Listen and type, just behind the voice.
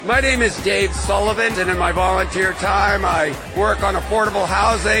My name is Dave Sullivan, and in my volunteer time, I work on affordable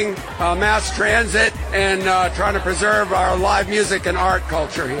housing, mass transit, and trying to preserve our live music and art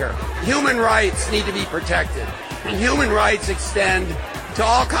culture here. Human rights need to be protected. And human rights extend to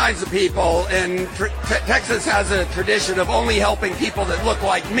all kinds of people, and Texas has a tradition of only helping people that look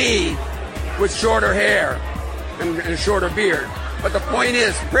like me with shorter hair and a shorter beard. But the point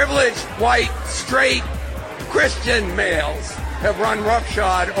is, privileged, white, straight, Christian males have run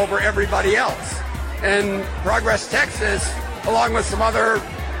roughshod over everybody else. And Progress Texas, along with some other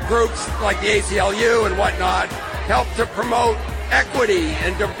groups like the ACLU and whatnot, help to promote equity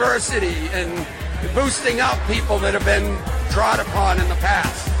and diversity and boosting up people that have been trod upon in the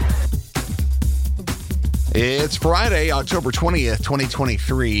past. It's Friday, October 20th,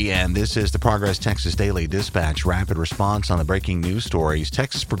 2023, and this is the Progress Texas Daily Dispatch, rapid response on the breaking news stories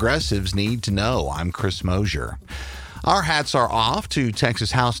Texas progressives need to know. I'm Chris Mosier. Our hats are off to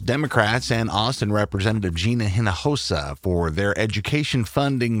Texas House Democrats and Austin Representative Gina Hinojosa for their education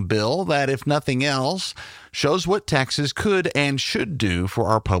funding bill that, if nothing else, shows what Texas could and should do for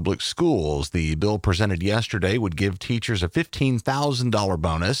our public schools. The bill presented yesterday would give teachers a $15,000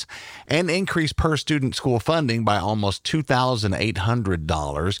 bonus and increase per-student school funding by almost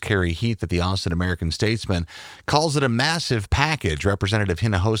 $2,800. Carrie Heath at the Austin American-Statesman calls it a massive package. Representative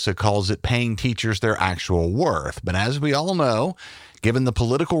Hinojosa calls it paying teachers their actual worth. But as we all know, given the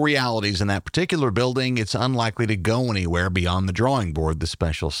political realities in that particular building, it's unlikely to go anywhere beyond the drawing board this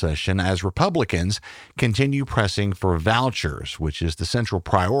special session as Republicans continue pressing for vouchers, which is the central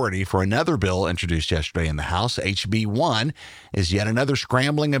priority for another bill introduced yesterday in the House. HB 1 is yet another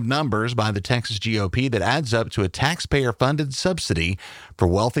scrambling of numbers by the Texas GOP that adds up to a taxpayer-funded subsidy for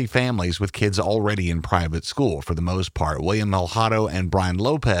wealthy families with kids already in private school. For the most part, William Malhado and Brian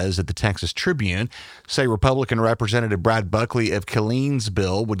Lopez at the Texas Tribune say Republican Representative Brad Buckley of Killeen's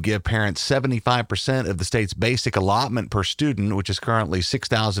bill would give parents 75% of the state's basic allotment per student, which is currently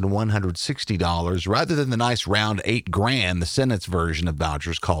 $6,160, rather than the nice round $8,000 the Senate's version of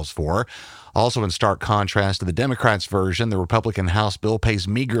vouchers calls for. Also in stark contrast to the Democrats' version, the Republican House bill pays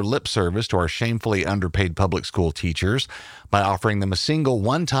meager lip service to our shamefully underpaid public school teachers by offering them a single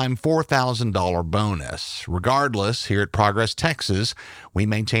one-time $4,000 bonus. Regardless, here at Progress Texas, we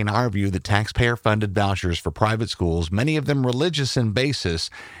maintain our view that taxpayer-funded vouchers for private schools, many of them religious in basis,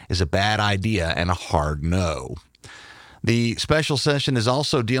 is a bad idea and a hard no. The special session is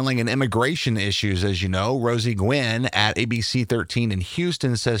also dealing in immigration issues, as you know. Rosie Gwynn at ABC 13 in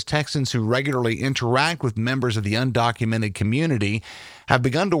Houston says Texans who regularly interact with members of the undocumented community have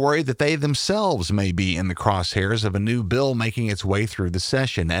begun to worry that they themselves may be in the crosshairs of a new bill making its way through the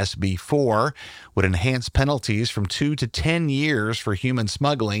session. SB 4 would enhance penalties from 2 to 10 years for human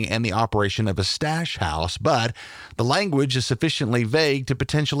smuggling and the operation of a stash house, but the language is sufficiently vague to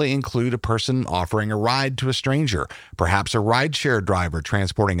potentially include a person offering a ride to a stranger, perhaps a rideshare driver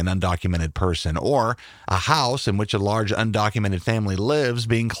transporting an undocumented person, or a house in which a large undocumented family lives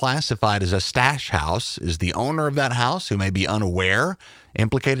being classified as a stash house. Is the owner of that house, who may be unaware,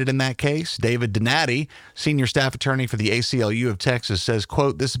 implicated in that case? David Donati, senior staff attorney for the ACLU of Texas, says,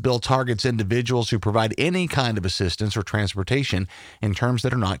 quote, "This bill targets individuals who provide any kind of assistance or transportation in terms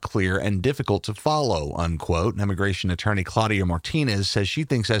that are not clear and difficult to follow," unquote. Immigration attorney Claudia Martinez says she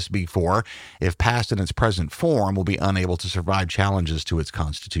thinks SB 4, if passed in its present form, will be unable to survive challenges to its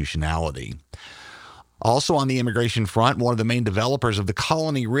constitutionality. Also on the immigration front, one of the main developers of the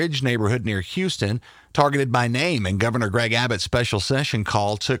Colony Ridge neighborhood near Houston, targeted by name in Governor Greg Abbott's special session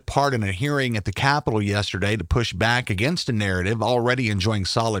call, took part in a hearing at the Capitol yesterday to push back against a narrative already enjoying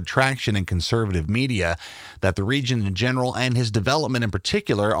solid traction in conservative media that the region in general and his development in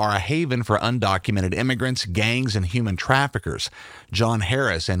particular are a haven for undocumented immigrants, gangs, and human traffickers. John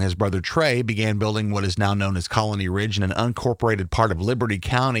Harris and his brother Trey began building what is now known as Colony Ridge in an unincorporated part of Liberty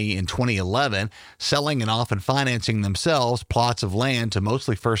County in 2011, selling and often financing themselves plots of land to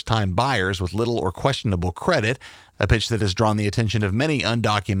mostly first-time buyers with little or questionable credit, a pitch that has drawn the attention of many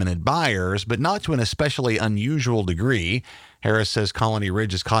undocumented buyers, but not to an especially unusual degree. Harris says Colony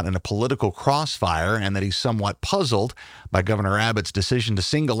Ridge is caught in a political crossfire and that he's somewhat puzzled by Governor Abbott's decision to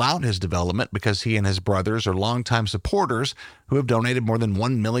single out his development because he and his brothers are longtime supporters who have donated more than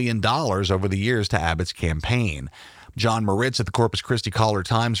 $1 million over the years to Abbott's campaign. John Moritz at the Corpus Christi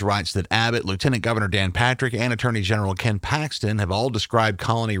Caller-Times writes that Abbott, Lieutenant Governor Dan Patrick, and Attorney General Ken Paxton have all described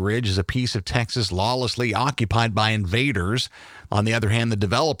Colony Ridge as a piece of Texas lawlessly occupied by invaders. On the other hand, the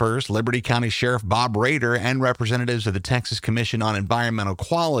developers, Liberty County Sheriff Bob Rader, and representatives of the Texas Commission on Environmental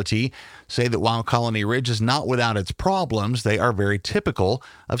Quality say that while Colony Ridge is not without its problems, they are very typical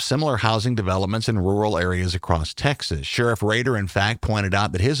of similar housing developments in rural areas across Texas. Sheriff Rader, in fact, pointed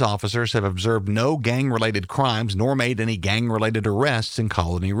out that his officers have observed no gang-related crimes nor made any gang-related arrests in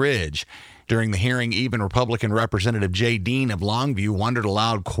Colony Ridge. During the hearing, even Republican Representative Jay Dean of Longview wondered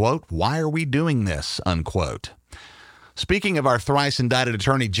aloud, quote, "Why are we doing this?" unquote. Speaking of our thrice indicted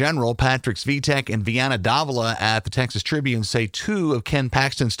Attorney General, Patrick Svitek and Vianna Davila at the Texas Tribune say two of Ken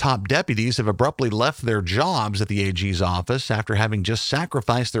Paxton's top deputies have abruptly left their jobs at the AG's office after having just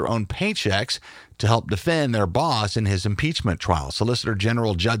sacrificed their own paychecks to help defend their boss in his impeachment trial. Solicitor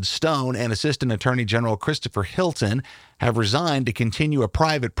General Judd Stone and Assistant Attorney General Christopher Hilton have resigned to continue a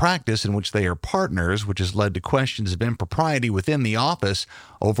private practice in which they are partners, which has led to questions of impropriety within the office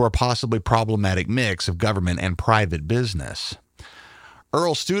over a possibly problematic mix of government and private business.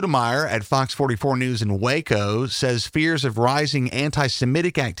 Earl Studemeyer at Fox 44 News in Waco says fears of rising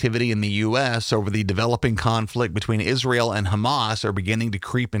anti-Semitic activity in the U.S. over the developing conflict between Israel and Hamas are beginning to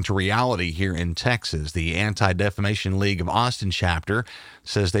creep into reality here in Texas. The Anti-Defamation League of Austin chapter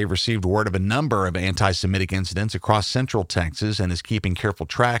says they've received word of a number of anti-Semitic incidents across central Texas and is keeping careful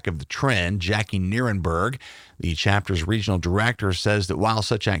track of the trend. Jackie Nierenberg, the chapter's regional director, says that while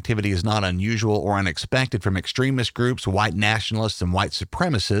such activity is not unusual or unexpected from extremist groups, white nationalists, and white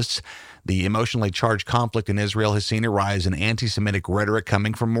supremacists, the emotionally charged conflict in Israel has seen a rise in anti-Semitic rhetoric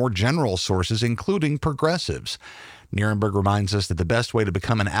coming from more general sources, including progressives. Nierenberg reminds us that the best way to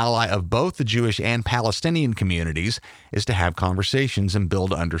become an ally of both the Jewish and Palestinian communities is to have conversations and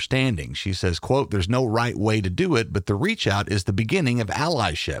build understanding. She says, quote, "There's no right way to do it, but the reach out is the beginning of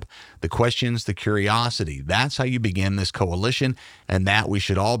allyship. The questions, the curiosity, that's how you begin this coalition, and that we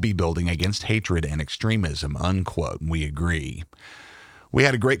should all be building against hatred and extremism," unquote. We agree. We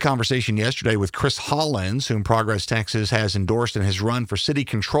had a great conversation yesterday with Chris Hollins, whom Progress Texas has endorsed in his run for city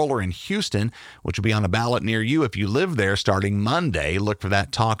controller in Houston, which will be on a ballot near you if you live there starting Monday. Look for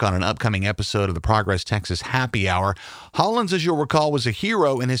that talk on an upcoming episode of the Progress Texas Happy Hour. Hollins, as you'll recall, was a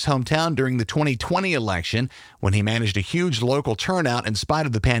hero in his hometown during the 2020 election when he managed a huge local turnout in spite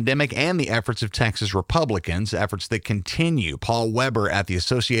of the pandemic and the efforts of Texas Republicans, efforts that continue. Paul Weber at the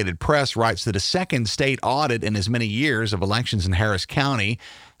Associated Press writes that a second state audit in as many years of elections in Harris County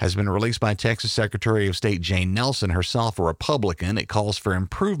has been released by Texas Secretary of State Jane Nelson, herself a Republican. It calls for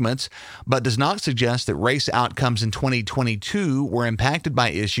improvements, but does not suggest that race outcomes in 2022 were impacted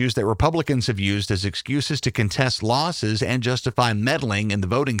by issues that Republicans have used as excuses to contest losses and justify meddling in the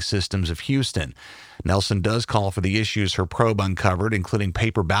voting systems of Houston. Nelson does call for the issues her probe uncovered, including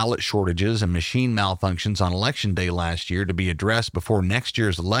paper ballot shortages and machine malfunctions on Election Day last year, to be addressed before next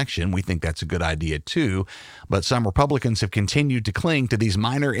year's election. We think that's a good idea, too. But some Republicans have continued to cling to these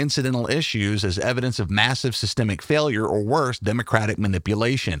minor incidental issues as evidence of massive systemic failure or worse, Democratic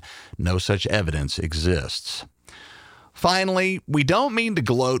manipulation. No such evidence exists. Finally, we don't mean to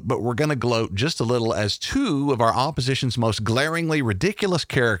gloat, but we're going to gloat just a little as two of our opposition's most glaringly ridiculous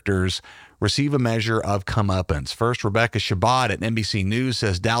characters receive a measure of comeuppance. First, Rebecca Shabbat at NBC News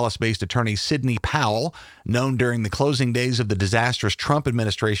says Dallas-based attorney Sidney Powell, known during the closing days of the disastrous Trump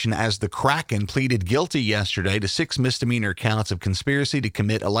administration as the Kraken, pleaded guilty yesterday to 6 misdemeanor counts of conspiracy to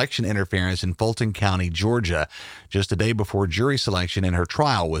commit election interference in Fulton County, Georgia. Just a day before jury selection in her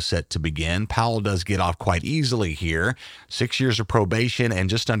trial was set to begin, Powell does get off quite easily here. 6 years of probation and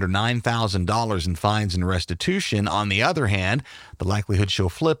just under $9,000 in fines and restitution. On the other hand, the likelihood she'll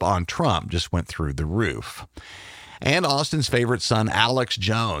flip on Trump just went through the roof. And Austin's favorite son, Alex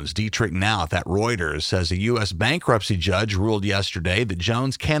Jones, Dietrich Nauth at Reuters, says a U.S. bankruptcy judge ruled yesterday that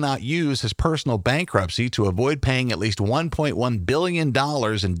Jones cannot use his personal bankruptcy to avoid paying at least $1.1 billion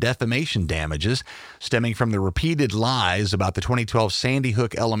in defamation damages stemming from the repeated lies about the 2012 Sandy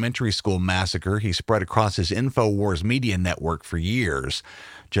Hook Elementary School massacre he spread across his InfoWars media network for years.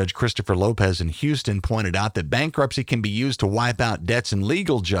 Judge Christopher Lopez in Houston pointed out that bankruptcy can be used to wipe out debts and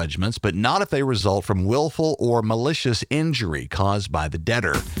legal judgments, but not if they result from willful or malicious injury caused by the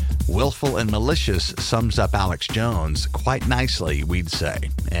debtor. Willful and malicious sums up Alex Jones quite nicely, we'd say.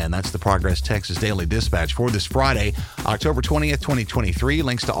 And that's the Progress Texas Daily Dispatch for this Friday, October 20th, 2023.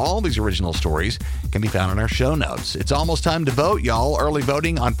 Links to all these original stories can be found in our show notes. It's almost time to vote, y'all. Early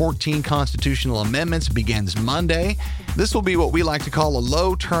voting on 14 constitutional amendments begins Monday. This will be what we like to call a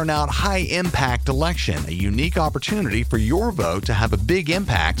low turnout, high impact election, a unique opportunity for your vote to have a big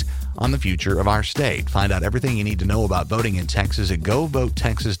impact on the future of our state. Find out everything you need to know about voting in Texas at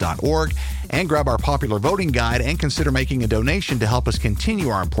govotetexas.org and grab our popular voting guide and consider making a donation to help us continue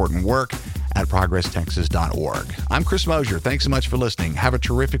our important work at progresstexas.org. I'm Chris Mosier. Thanks so much for listening. Have a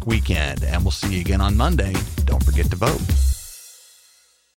terrific weekend, and we'll see you again on Monday. Don't forget to vote.